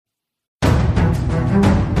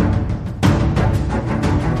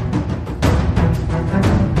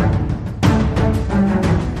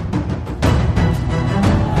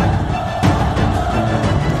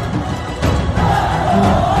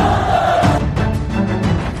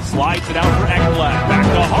Slides it out for Ekblad. Back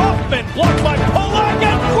to Hoffman. Blocked by Polak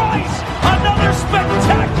and Price. Another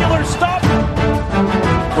spectacular stop.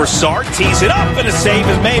 Broussard tees it up, and a save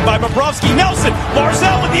is made by Bobrovsky. Nelson.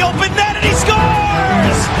 Barzal with the open net, and he scores!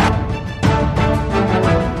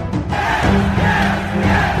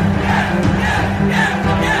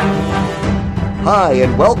 Hi,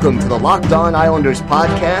 and welcome to the Locked On Islanders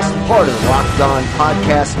podcast, part of the Locked On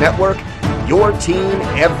Podcast Network, your team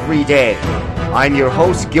every day. I'm your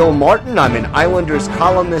host, Gil Martin. I'm an Islanders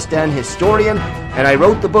columnist and historian, and I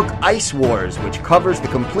wrote the book Ice Wars, which covers the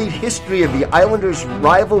complete history of the Islanders'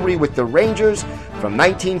 rivalry with the Rangers from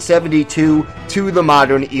 1972 to the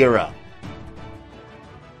modern era.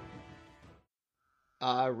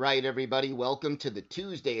 All right, everybody, welcome to the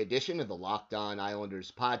Tuesday edition of the Locked On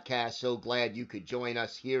Islanders podcast. So glad you could join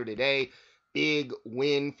us here today. Big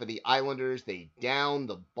win for the Islanders. They downed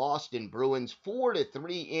the Boston Bruins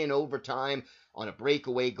 4-3 in overtime on a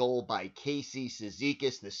breakaway goal by Casey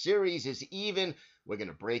Cizikas. The series is even. We're going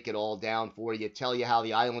to break it all down for you, tell you how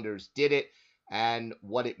the Islanders did it, and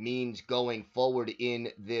what it means going forward in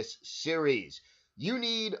this series. You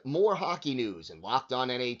need more hockey news, and Locked On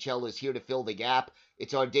NHL is here to fill the gap.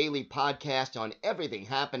 It's our daily podcast on everything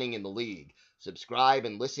happening in the league. Subscribe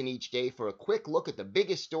and listen each day for a quick look at the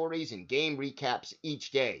biggest stories and game recaps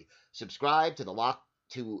each day. Subscribe to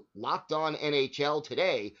Locked On NHL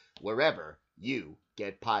today, wherever you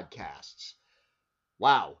get podcasts.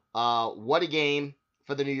 Wow, what a game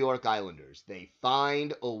for the New York Islanders. They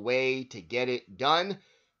find a way to get it done,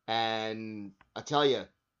 and I tell you,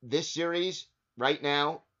 this series right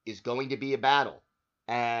now is going to be a battle,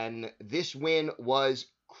 and this win was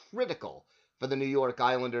critical for the New York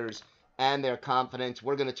Islanders and their confidence.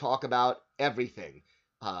 We're going to talk about everything,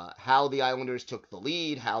 how the Islanders took the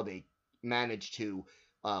lead, how they managed to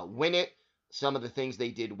win it, some of the things they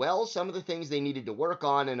did well, some of the things they needed to work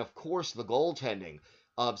on, and of course the goaltending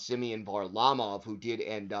of Semyon Varlamov, who did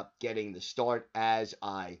end up getting the start as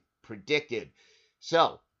I predicted.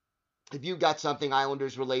 So, if you've got something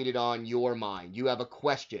Islanders related on your mind, you have a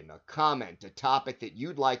question, a comment, a topic that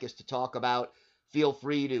you'd like us to talk about, feel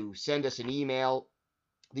free to send us an email.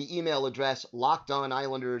 The email address,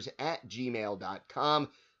 lockedonislanders@gmail.com.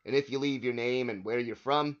 And if you leave your name and where you're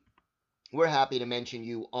from, we're happy to mention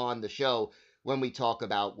you on the show when we talk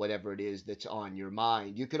about whatever it is that's on your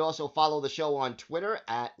mind. You could also follow the show on Twitter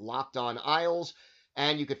at LockedOnIsles.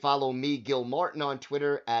 And you could follow me, Gil Martin, on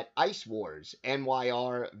Twitter at IceWars,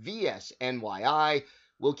 NYRVSNYI.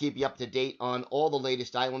 We'll keep you up to date on all the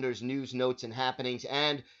latest Islanders news, notes, and happenings,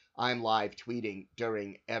 and I'm live tweeting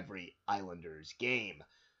during every Islanders game.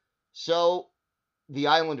 So, the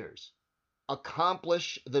Islanders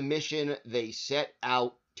accomplish the mission they set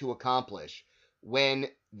out to accomplish when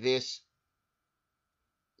this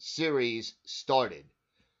series started.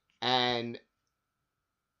 And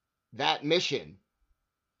that mission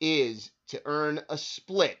is to earn a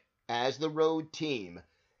split as the road team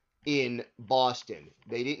in Boston.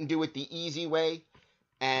 They didn't do it the easy way,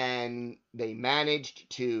 and they managed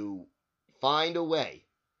to find a way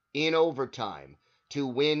in overtime to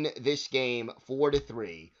win this game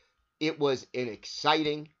 4-3. It was an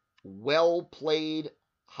exciting, well-played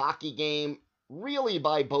hockey game, really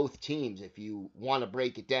by both teams if you want to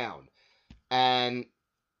break it down. And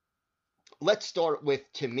let's start with,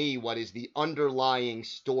 to me, what is the underlying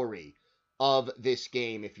story of this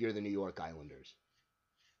game if you're the New York Islanders.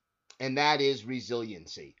 And that is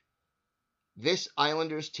resiliency. This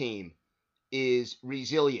Islanders team is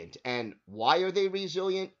resilient. And why are they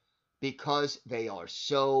resilient? Because they are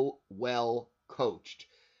so well coached.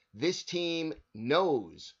 This team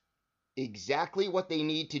knows exactly what they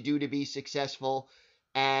need to do to be successful,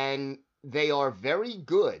 and they are very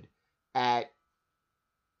good at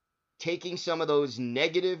taking some of those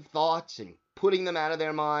negative thoughts and putting them out of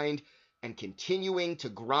their mind and continuing to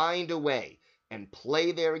grind away and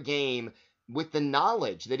play their game with the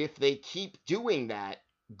knowledge that if they keep doing that,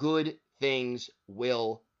 good things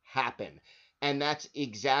will happen. And that's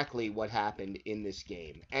exactly what happened in this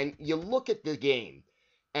game. And you look at the game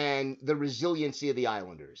and the resiliency of the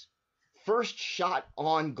Islanders. First shot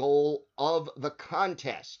on goal of the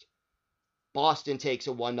contest. Boston takes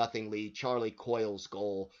a 1-0 lead. Charlie Coyle's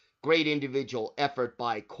goal. Great individual effort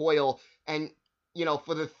by Coyle. And, you know,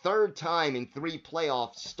 for the third time in 3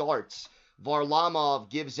 playoff starts,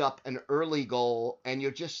 Varlamov gives up an early goal. And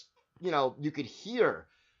you're just, you know, you could hear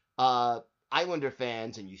Islander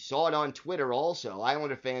fans, and you saw it on Twitter also,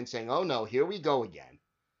 Islander fans saying, oh no, here we go again.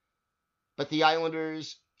 But the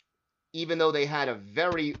Islanders, even though they had a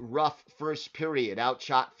very rough first period,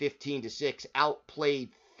 outshot 15-6,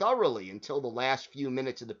 outplayed thoroughly until the last few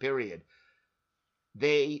minutes of the period,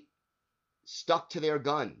 they stuck to their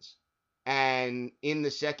guns. And in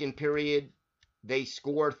the second period, they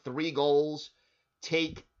score 3 goals,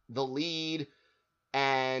 take the lead,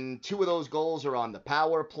 and 2 of those goals are on the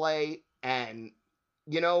power play. And,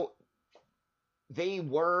 they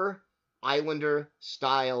were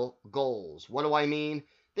Islander-style goals. What do I mean?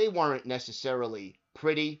 They weren't necessarily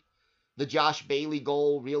pretty. The Josh Bailey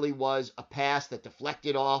goal really was a pass that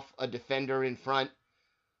deflected off a defender in front.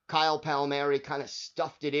 Kyle Palmieri kind of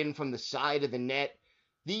stuffed it in from the side of the net.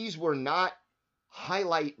 These were not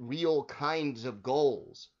highlight reel kinds of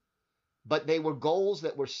goals, but they were goals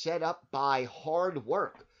that were set up by hard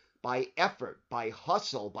work, by effort, by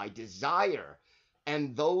hustle, by desire.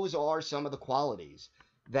 And those are some of the qualities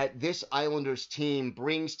that this Islanders team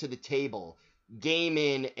brings to the table game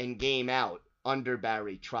in and game out under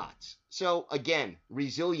Barry Trotz. So again,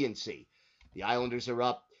 resiliency. The Islanders are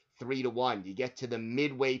up 3-1. You get to the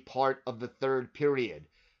midway part of the third period,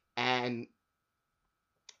 and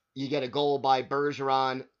you get a goal by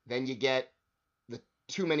Bergeron. Then you get the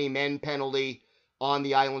too many men penalty on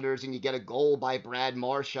the Islanders, and you get a goal by Brad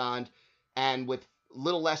Marchand. And with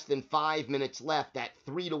little less than 5 minutes left, that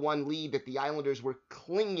 3-1 lead that the Islanders were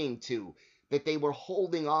clinging to, that they were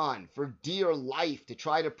holding on for dear life to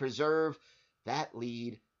try to preserve, that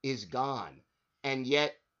lead is gone. And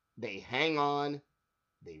yet they hang on,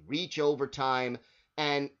 they reach overtime,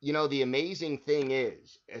 and the amazing thing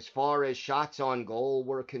is, as far as shots on goal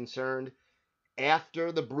were concerned,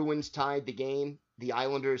 after the Bruins tied the game, the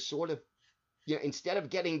Islanders sort of, instead of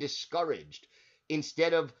getting discouraged,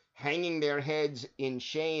 instead of hanging their heads in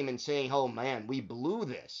shame and saying, oh man, we blew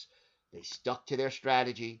this, they stuck to their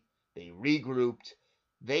strategy, they regrouped,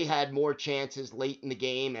 they had more chances late in the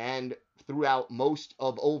game and throughout most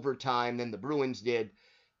of overtime than the Bruins did.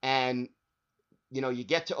 And, you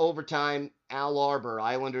get to overtime, Al Arbor,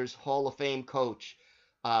 Islanders Hall of Fame coach,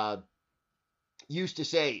 used to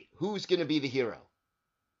say, who's going to be the hero?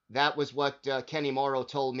 That was what Kenny Morrow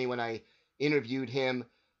told me when I interviewed him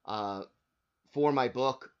for my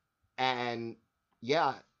book. And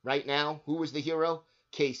yeah, right now, who was the hero?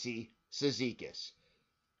 Casey Cizikas.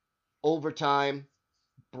 Overtime,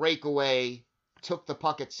 breakaway, took the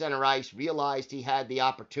puck at center ice, realized he had the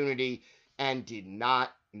opportunity, and did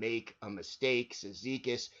not make a mistake.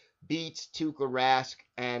 Cizikas beats Tuukka Rask,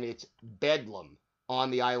 and it's bedlam on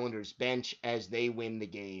the Islanders bench as they win the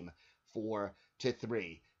game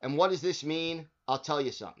 4-3. And what does this mean? I'll tell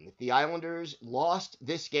you something. If the Islanders lost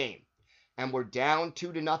this game and were down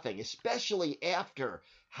 2-0, especially after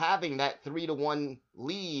having that 3-1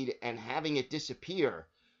 lead and having it disappear,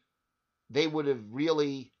 they would have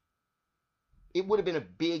really, it would have been a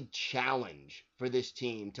big challenge for this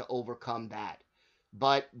team to overcome that.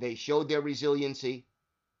 But they showed their resiliency,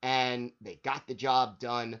 and they got the job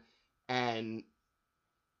done, and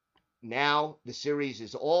now the series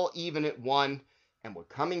is all even at 1, and we're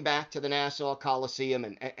coming back to the Nassau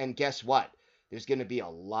Coliseum, and guess what? There's going to be a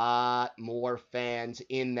lot more fans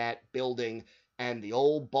in that building, and the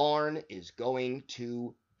old barn is going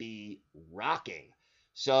to be rocking.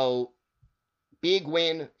 So, big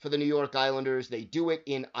win for the New York Islanders. They do it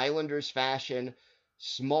in Islanders fashion.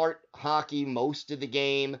 Smart hockey most of the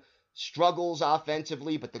game. Struggles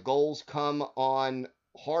offensively, but the goals come on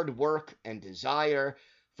hard work and desire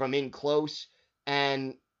from in close.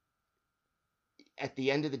 And at the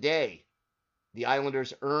end of the day, the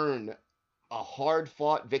Islanders earn a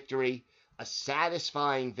hard-fought victory, a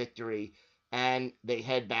satisfying victory, and they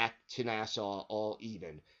head back to Nassau all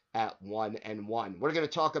even at 1-1. We're going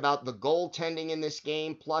to talk about the goaltending in this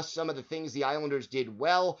game, plus some of the things the Islanders did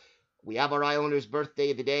well. We have our Islanders birthday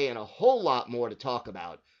of the day and a whole lot more to talk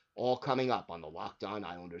about, all coming up on the Locked On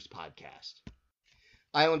Islanders podcast.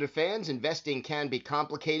 Islander fans, investing can be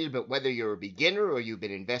complicated, but whether you're a beginner or you've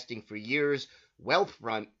been investing for years,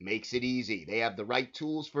 Wealthfront makes it easy. They have the right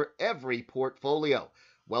tools for every portfolio.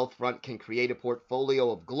 Wealthfront can create a portfolio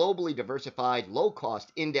of globally diversified,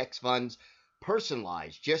 low-cost index funds,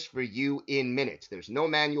 personalized just for you in minutes. There's no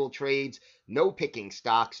manual trades, no picking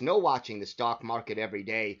stocks, no watching the stock market every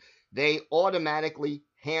day. They automatically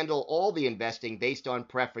handle all the investing based on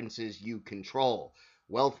preferences you control.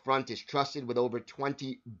 Wealthfront is trusted with over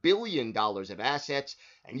 $20 billion of assets,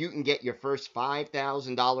 and you can get your first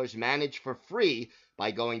 $5,000 managed for free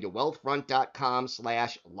by going to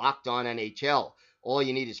wealthfront.com/LockedOnNHL. All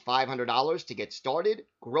you need is $500 to get started.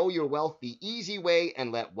 Grow your wealth the easy way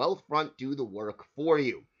and let Wealthfront do the work for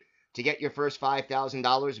you. To get your first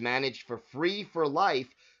 $5,000 managed for free for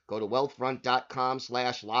life, go to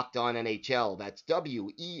wealthfront.com/LockedOnNHL. That's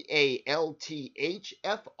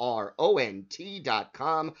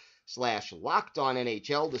WealthFront.com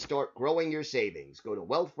wealthfront.com/LockedOnNHL to start growing your savings. Go to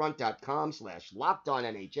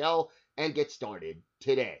wealthfront.com/LockedOnNHL and get started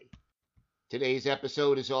today. Today's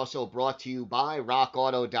episode is also brought to you by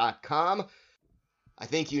RockAuto.com. I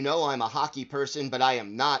think you know I'm a hockey person, but I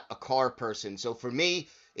am not a car person. So for me,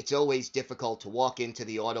 it's always difficult to walk into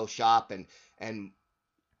the auto shop and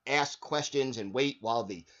ask questions and wait while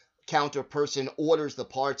the counter person orders the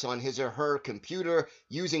parts on his or her computer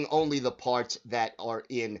using only the parts that are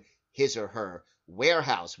in his or her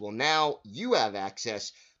warehouse. Well, now you have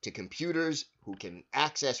access to computers who can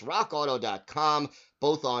access rockauto.com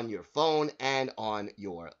both on your phone and on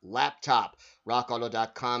your laptop.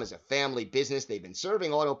 RockAuto.com is a family business. They've been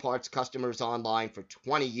serving auto parts customers online for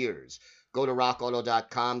 20 years. Go to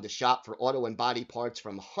rockauto.com to shop for auto and body parts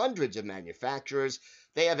from hundreds of manufacturers.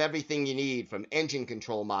 They have everything you need, from engine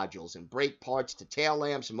control modules and brake parts to tail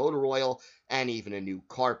lamps, motor oil, and even a new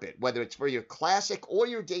carpet. Whether it's for your classic or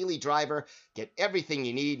your daily driver, get everything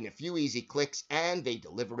you need in a few easy clicks, and they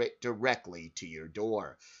deliver it directly to your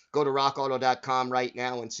door. Go to rockauto.com right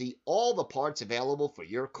now and see all the parts available for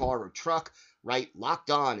your car or truck. Right,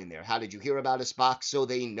 Locked On in there. How did you hear about us box, so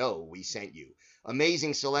they know we sent you.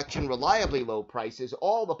 Amazing selection, reliably low prices,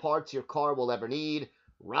 all the parts your car will ever need.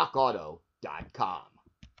 rockauto.com.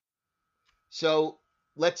 So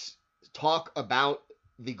let's talk about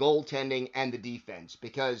the goaltending and the defense,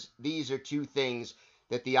 because these are two things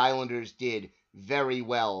that the Islanders did very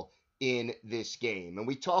well in this game. And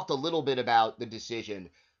we talked a little bit about the decision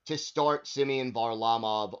to start Semyon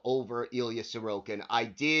Varlamov over Ilya Sorokin. I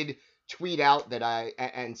did tweet out that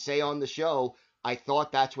and say on the show, I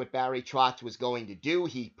thought that's what Barry Trotz was going to do.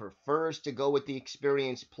 He prefers to go with the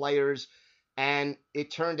experienced players. And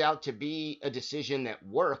it turned out to be a decision that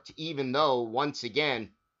worked, even though, once again,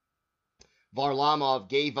 Varlamov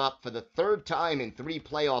gave up for the third time in 3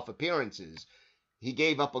 playoff appearances. He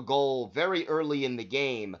gave up a goal very early in the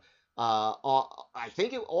game. I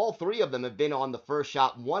think all 3 of them have been on the first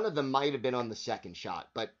shot. One of them might have been on the second shot.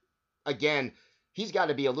 But again, he's got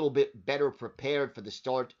to be a little bit better prepared for the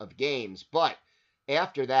start of games. But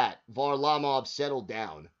after that, Varlamov settled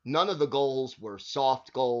down. None of the goals were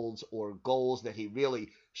soft goals or goals that he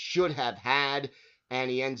really should have had, and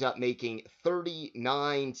he ends up making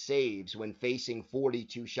 39 saves when facing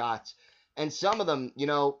 42 shots. And some of them,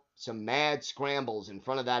 some mad scrambles in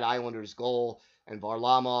front of that Islanders goal, and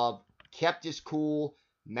Varlamov kept his cool,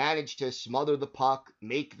 managed to smother the puck,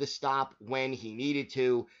 make the stop when he needed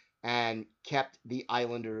to, and kept the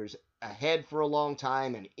Islanders ahead for a long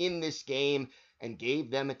time and in this game, and gave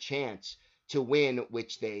them a chance to win,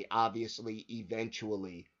 which they obviously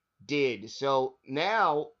eventually did. So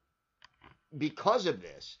now, because of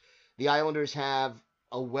this, the Islanders have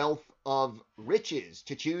a wealth of riches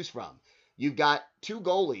to choose from. You've got 2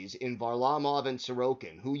 goalies in Varlamov and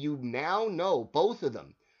Sorokin, who you now know both of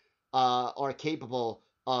them are capable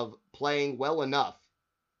of playing well enough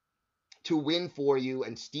to win for you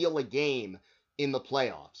and steal a game in the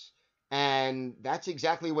playoffs. And that's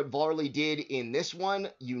exactly what Varley did in this one.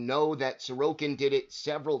 You know that Sorokin did it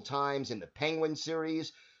several times in the Penguin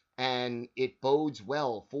series, and it bodes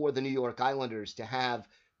well for the New York Islanders to have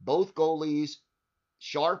both goalies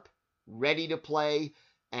sharp, ready to play,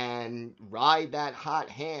 and ride that hot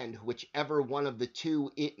hand, whichever one of the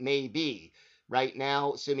 2 it may be. Right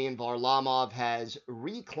now, Semyon Varlamov has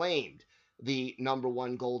reclaimed the number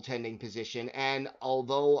 1 goaltending position, and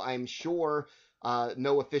although I'm sure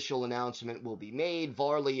no official announcement will be made,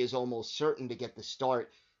 Varley is almost certain to get the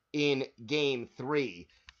start in Game 3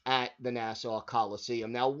 at the Nassau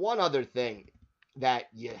Coliseum. Now, one other thing that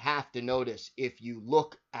you have to notice if you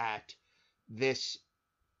look at this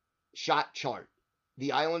shot chart,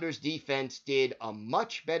 the Islanders' defense did a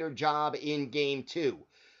much better job in Game 2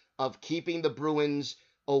 of keeping the Bruins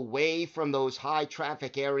away from those high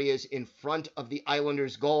traffic areas in front of the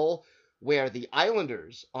Islanders' goal, where the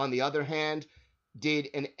Islanders, on the other hand, did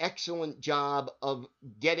an excellent job of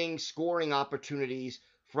getting scoring opportunities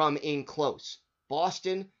from in close.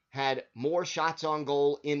 Boston had more shots on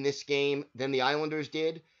goal in this game than the Islanders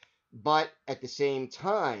did, but at the same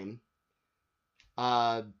time,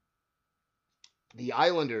 the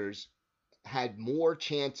Islanders had more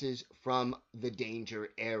chances from the danger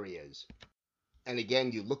areas. And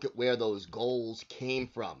again, you look at where those goals came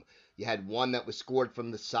from. You had one that was scored from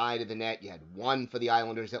the side of the net. You had one for the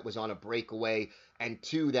Islanders that was on a breakaway, and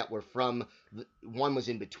 2 that were one was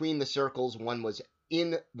in between the circles, one was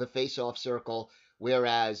in the face-off circle,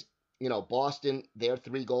 whereas, Boston, their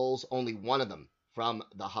 3 goals, only one of them from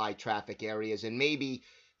the high traffic areas, and maybe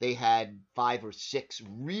they had 5 or 6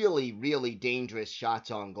 really, really dangerous shots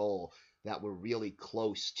on goal that were really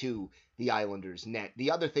close to the Islanders' net.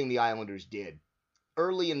 The other thing the Islanders did,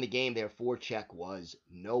 early in the game, their forecheck was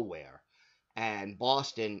nowhere. And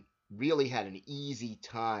Boston really had an easy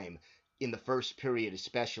time in the first period,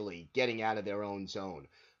 especially getting out of their own zone.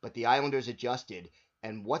 But the Islanders adjusted,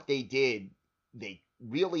 and what they did, they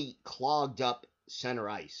really clogged up center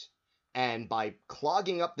ice. And by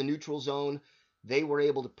clogging up the neutral zone, they were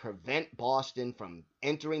able to prevent Boston from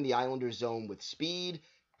entering the Islanders' zone with speed,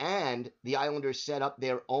 and the Islanders set up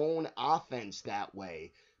their own offense that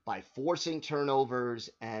way by forcing turnovers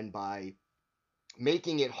and by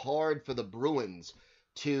making it hard for the Bruins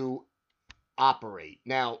to operate.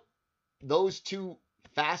 Now, those two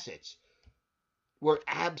facets were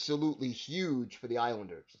absolutely huge for the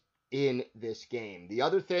Islanders in this game. The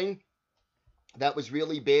other thing that was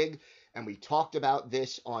really big, and we talked about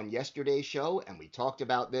this on yesterday's show, and we talked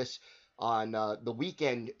about this on the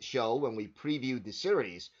weekend show when we previewed the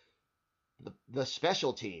series, the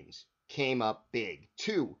special teams came up big.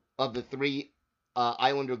 2 of the 3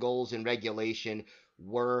 Islander goals in regulation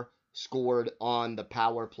were scored on the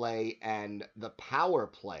power play, and the power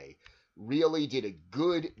play really did a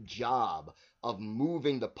good job of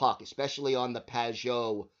moving the puck, especially on the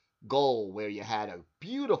Pajot goal, where you had a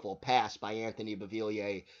beautiful pass by Anthony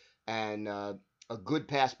Beauvillier and a good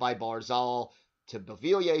pass by Barzal to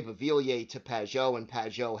Beauvillier, Beauvillier to Pajot, and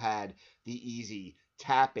Pajot had the easy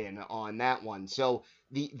tap in on that one. So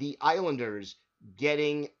the Islanders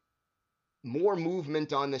getting more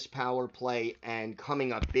movement on this power play and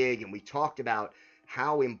coming up big, and we talked about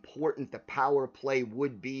how important the power play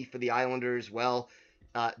would be for the Islanders. Well,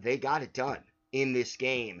 they got it done in this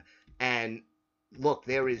game. And look,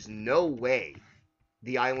 there is no way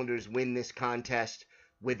the Islanders win this contest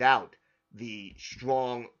without the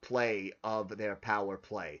strong play of their power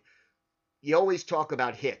play. You always talk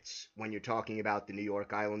about hits when you're talking about the New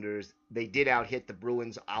York Islanders. They did out-hit the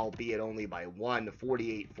Bruins, albeit only by 1,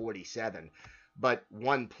 48-47. But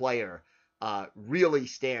one player really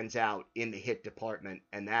stands out in the hit department,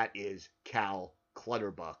 and that is Cal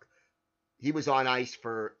Clutterbuck. He was on ice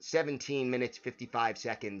for 17 minutes, 55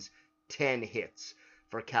 seconds, 10 hits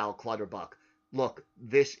for Cal Clutterbuck. Look,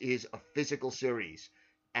 this is a physical series,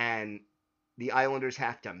 and the Islanders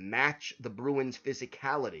have to match the Bruins'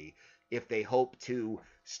 physicality if they hope to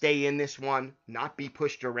stay in this one, not be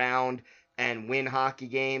pushed around, and win hockey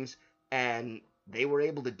games. And they were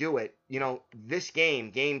able to do it. You know, this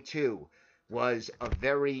game, Game 2, was a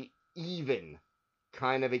very even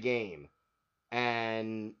kind of a game.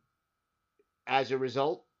 And as a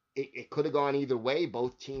result, it could have gone either way.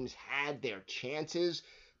 Both teams had their chances,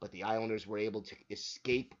 but the Islanders were able to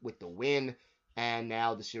escape with the win. And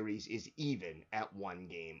now the series is even at 1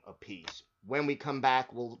 game apiece. When we come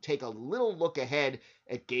back, we'll take a little look ahead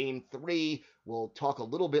at Game 3. We'll talk a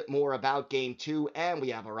little bit more about Game 2, and we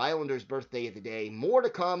have our Islanders birthday of the day. More to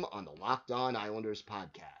come on the Locked On Islanders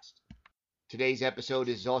podcast. Today's episode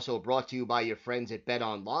is also brought to you by your friends at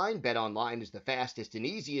BetOnline. BetOnline is the fastest and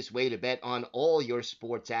easiest way to bet on all your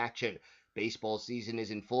sports action. Baseball season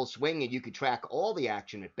is in full swing, and you can track all the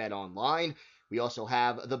action at BetOnline. We also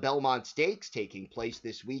have the Belmont Stakes taking place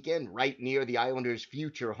this weekend right near the Islanders'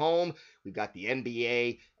 future home. We've got the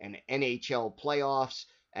NBA and NHL playoffs.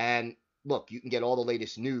 And look, you can get all the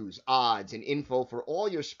latest news, odds, and info for all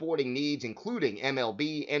your sporting needs, including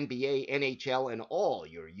MLB, NBA, NHL, and all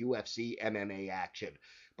your UFC MMA action.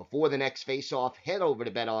 Before the next face-off, head over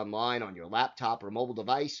to BetOnline on your laptop or mobile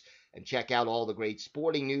device and check out all the great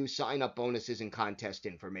sporting news, sign-up bonuses, and contest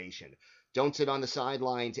information. Don't sit on the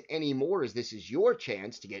sidelines anymore, as this is your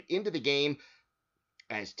chance to get into the game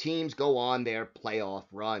as teams go on their playoff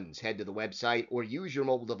runs. Head to the website or use your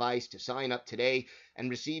mobile device to sign up today and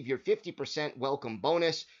receive your 50% welcome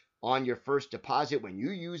bonus on your first deposit when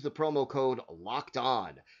you use the promo code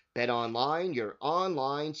LOCKEDON. BetOnline, your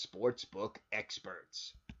online sportsbook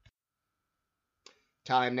experts.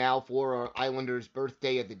 Time now for our Islanders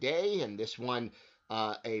birthday of the day, and this one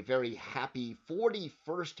a very happy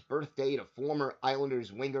 41st birthday to former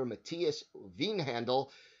Islanders winger Mattias Weinhandel.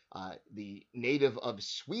 The native of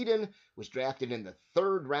Sweden was drafted in the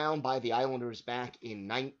 3rd round by the Islanders back in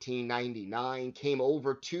 1999, came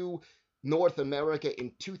over to North America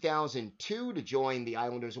in 2002 to join the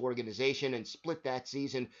Islanders organization and split that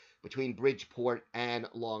season between Bridgeport and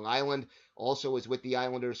Long Island. Also was with the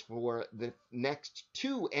Islanders for the next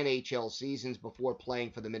 2 NHL seasons before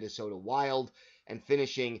playing for the Minnesota Wild and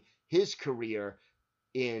finishing his career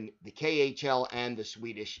in the KHL and the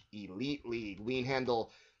Swedish Elite League. Weinhandel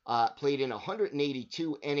played in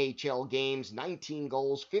 182 NHL games, 19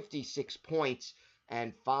 goals, 56 points,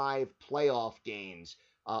 and 5 playoff games,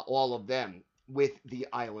 all of them. with the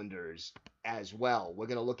Islanders as well. We're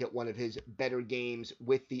going to look at one of his better games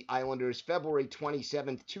with the Islanders, February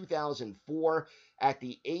 27th, 2004, at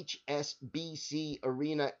the HSBC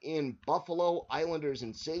Arena in Buffalo. Islanders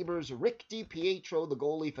and Sabres. Rick DiPietro, the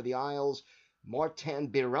goalie for the Isles. Martin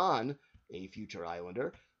Biron, a future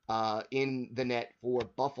Islander, in the net for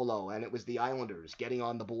Buffalo. And it was the Islanders getting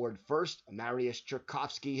on the board first. Mariusz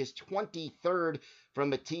Czerkawski, his 23rd from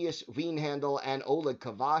Matthias Wienhandel and Oleg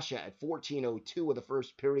Kavasha at 14:02 of the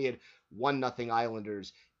first period. 1-0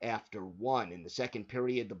 Islanders after one. In the second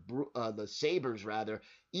period, the Sabres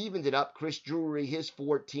evened it up. Chris Drury, his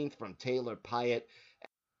 14th from Taylor Pyatt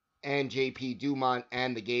and J.P. Dumont,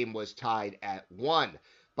 and the game was tied at 1.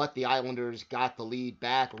 But the Islanders got the lead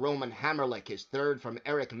back. Roman Hamrlik, his third from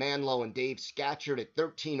Eric Manlow and Dave Scatchard at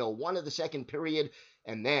 13:01 of the second period.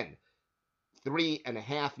 And then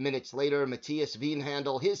 3.5 minutes later, Matthias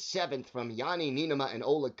Wienhandel, his seventh from Yanni Niinema and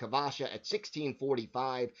Oleg Kavasha at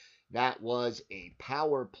 16:45. That was a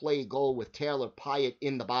power play goal with Taylor Pyatt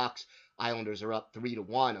in the box. Islanders are up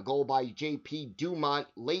 3-1. A goal by J.P. Dumont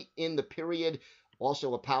late in the period.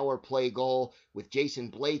 Also a power play goal with Jason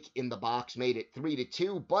Blake in the box made it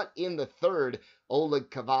 3-2. But in the third, Oleg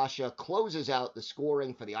Kavasha closes out the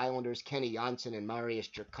scoring for the Islanders. Kenny Jonsson and Mariusz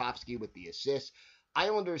Czerkawski with the assists.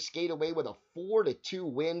 Islanders skate away with a 4-2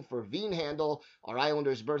 win for Wienhandel, our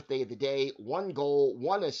Islanders' birthday of the day. 1 goal,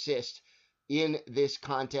 1 assist in this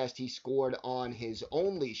contest. He scored on his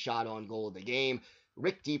only shot on goal of the game.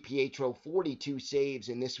 Rick DiPietro, 42 saves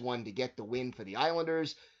in this one to get the win for the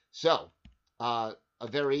Islanders. So, a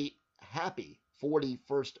very happy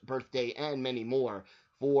 41st birthday and many more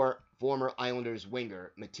for former Islanders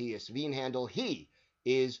winger Matthias Wienhandel. He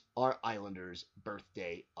is our Islanders'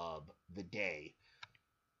 birthday of the day.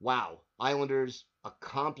 Wow, Islanders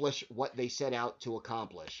accomplish what they set out to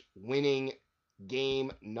accomplish, winning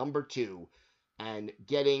game number 2 and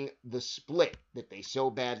getting the split that they so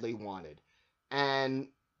badly wanted. And,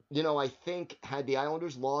 I think had the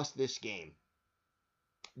Islanders lost this game,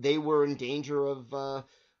 they were in danger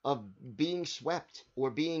of being swept or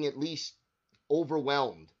being at least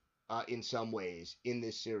overwhelmed in some ways in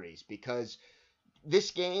this series, because this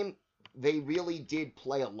game, they really did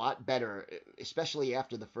play a lot better, especially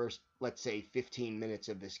after the first, let's say, 15 minutes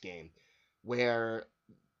of this game, where,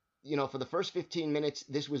 for the first 15 minutes,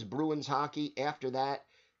 this was Bruins hockey. After that,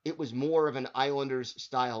 it was more of an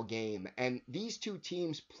Islanders-style game. And these two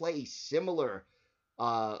teams play similar,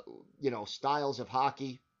 styles of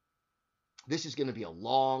hockey. This is going to be a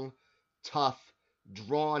long, tough,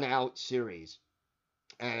 drawn-out series.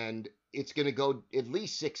 And it's going to go at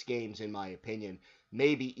least 6 games, in my opinion.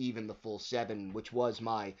 Maybe even the full 7, which was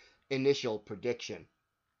my initial prediction.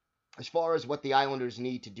 As far as what the Islanders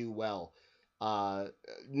need to do well,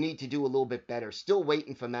 need to do a little bit better. Still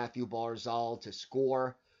waiting for Matthew Barzal to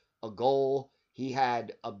score a goal. He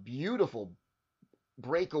had a beautiful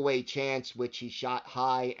breakaway chance, which he shot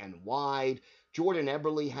high and wide. Jordan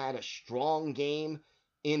Eberle had a strong game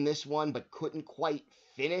in this one, but couldn't quite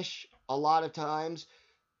finish a lot of times.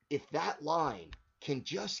 If that line can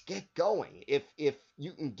just get going, if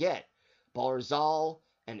you can get Barzal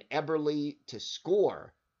and Eberle to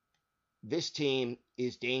score, this team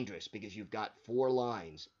is dangerous, because you've got 4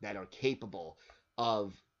 lines that are capable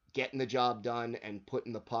of getting the job done and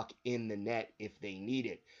putting the puck in the net if they need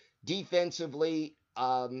it. Defensively,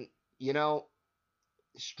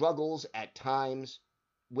 struggles at times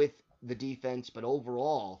with the defense, but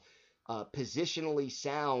overall, positionally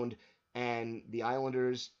sound, and the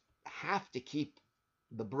Islanders have to keep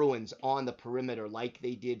the Bruins on the perimeter like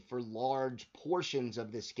they did for large portions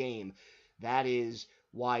of this game. That is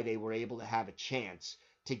why they were able to have a chance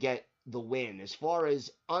to get the win. As far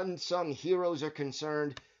as unsung heroes are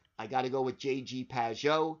concerned, I got to go with J.G.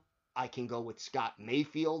 Pageau. I can go with Scott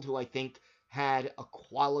Mayfield, who I think had a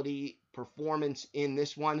quality performance in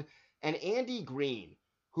this one. And Andy Green,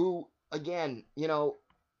 who, again,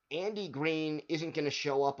 Andy Green isn't going to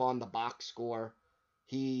show up on the box score.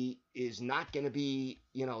 He is not going to be,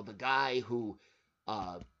 the guy who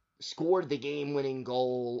scored the game-winning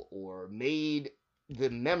goal or made the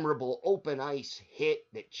memorable open ice hit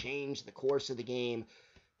that changed the course of the game.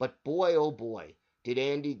 But boy, oh boy, did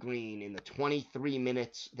Andy Green, in the 23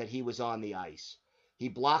 minutes that he was on the ice, he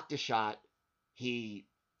blocked a shot. He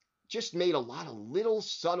just made a lot of little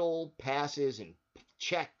subtle passes and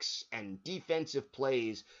checks and defensive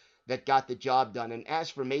plays that got the job done. And as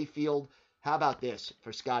for Mayfield, how about this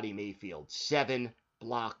for Scotty Mayfield? 7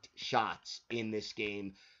 blocked shots in this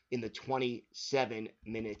game in the 27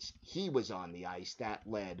 minutes he was on the ice. That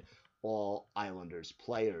led all Islanders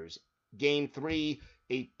players. Game 3,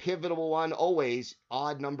 a pivotal one. Always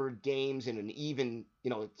odd-numbered games in an even,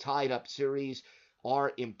 tied-up series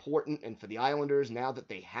are important. And for the Islanders, now that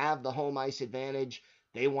they have the home ice advantage,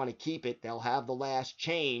 they want to keep it. They'll have the last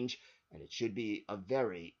change, and it should be a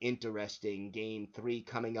very interesting Game 3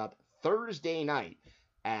 coming up Thursday night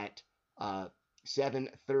at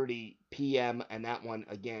 7:30 p.m. And that one,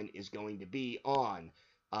 again, is going to be on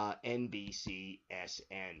NBCSN.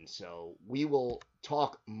 So we will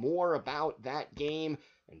talk more about that game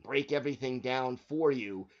and break everything down for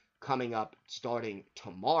you coming up starting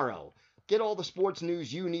tomorrow. Get all the sports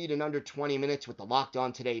news you need in under 20 minutes with the Locked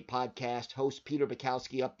On Today podcast. Host Peter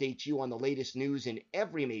Bukowski updates you on the latest news in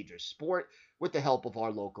every major sport with the help of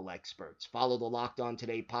our local experts. Follow the Locked On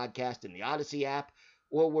Today podcast in the Odyssey app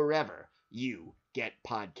or wherever you get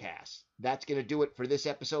podcasts. That's going to do it for this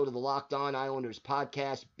episode of the Locked On Islanders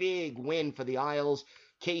podcast. Big win for the Isles.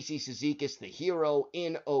 Casey Cizikas, the hero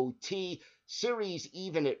in OT. Series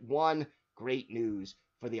even at 1. Great news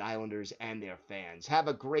for the Islanders and their fans. Have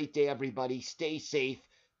a great day, everybody. Stay safe.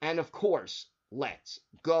 And of course, let's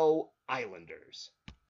go Islanders.